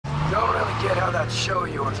get how that show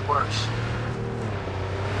of yours works.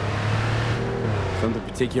 Something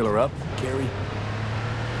particular up, Gary?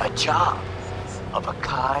 A job of a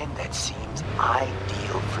kind that seems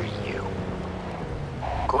ideal for you.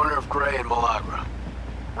 Corner of Gray and Malagra.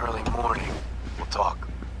 Early morning. We'll talk.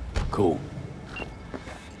 Cool.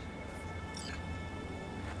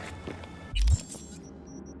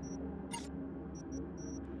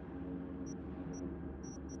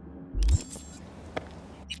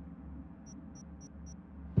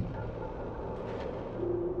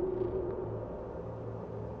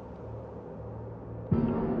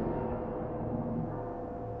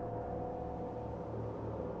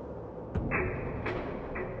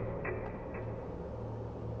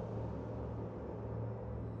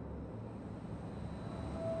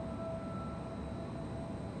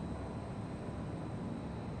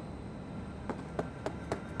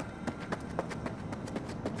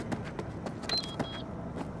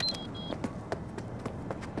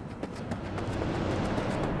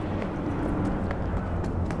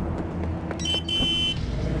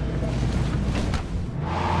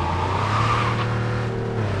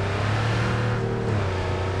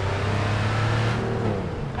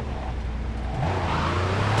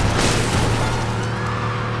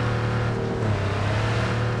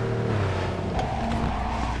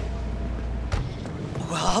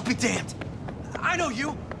 I'll be damned. I know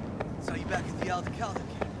you. Saw you back at the Aldecaldo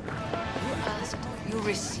camp. You asked, you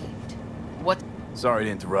received. What? Sorry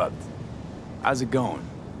to interrupt. How's it going?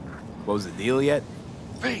 Close the deal yet?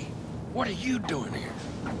 V, what are you doing here?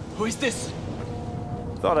 Who is this?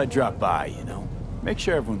 Thought I'd drop by, you know? Make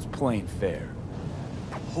sure everyone's playing fair.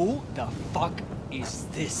 Who the fuck is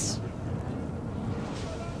this?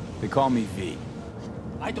 They call me V.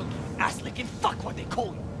 I don't give an ass licking fuck what they call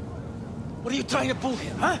you. What are you trying to pull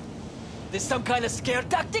here, huh? This some kind of scare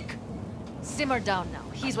tactic? Simmer down now.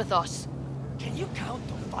 He's with us. Can you count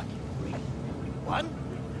to fucking 3? 1,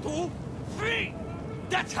 2, 3!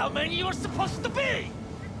 That's how many you're supposed to be!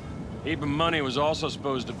 Heap of money was also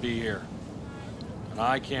supposed to be here. And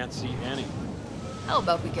I can't see any. How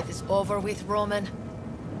about we get this over with, Roman?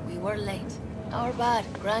 We were late. Our bad,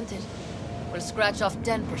 granted. We'll scratch off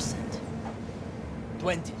 10%.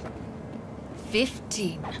 20.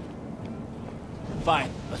 15.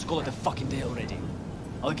 Fine, let's call it a fucking day already.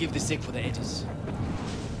 I'll give the sick for the edges.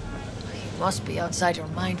 You must be outside your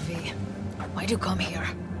mind, V. Why'd you come here?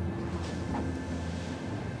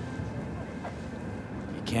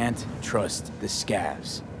 You can't trust the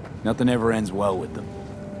Scavs. Nothing ever ends well with them.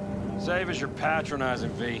 Save us your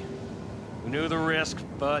patronizing, V. We knew the risk,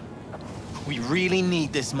 but... We really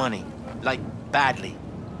need this money. Like, badly.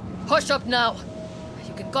 Hush up now.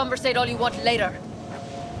 You can conversate all you want later.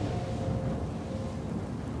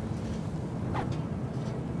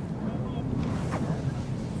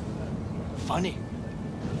 Funny.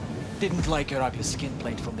 Didn't like your ugly skin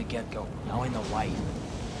plate from the get-go. Now I know why.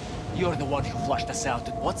 You're the one who flushed us out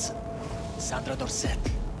at Watson. Sandra Dorset.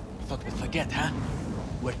 Thought we'd forget, huh?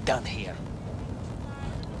 We're done here.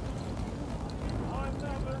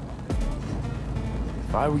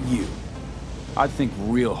 If I were you, I'd think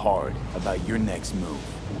real hard about your next move.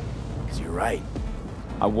 Because you're right.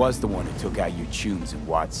 I was the one who took out your tunes at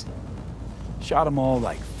Watson. Shot them all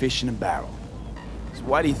like fish in a barrel. So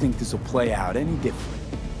why do you think this will play out any different?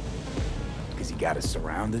 Because you got us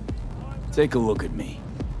surrounded? Take a look at me.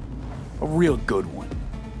 A real good one.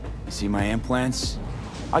 You see my implants?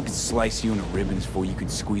 I could slice you into ribbons before you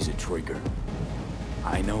could squeeze a trigger.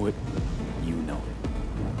 I know it. You know it.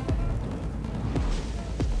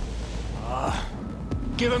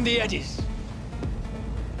 Give him the edges.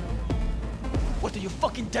 What, are you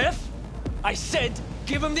fucking deaf? I said,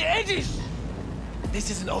 give him the edges!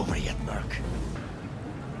 This isn't over yet, Merc.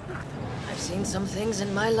 I've seen some things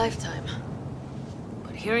in my lifetime.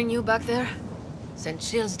 But hearing you back there sent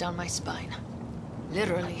chills down my spine.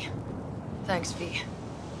 Literally. Thanks, V.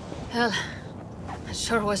 Hell, it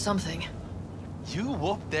sure was something. You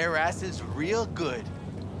whooped their asses real good.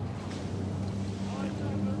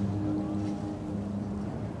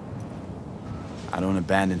 I don't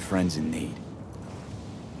abandon friends in need.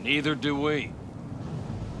 Neither do we.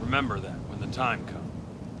 Remember that when the time comes.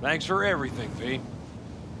 Thanks for everything, V.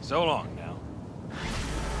 So long now.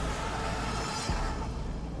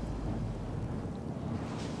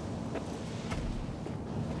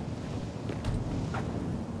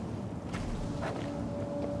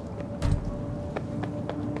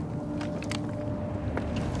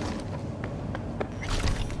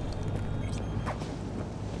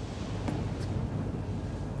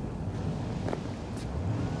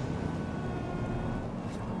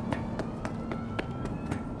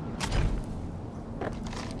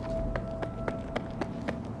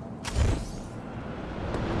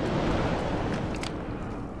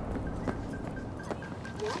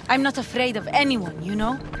 I'm not afraid of anyone, you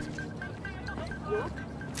know?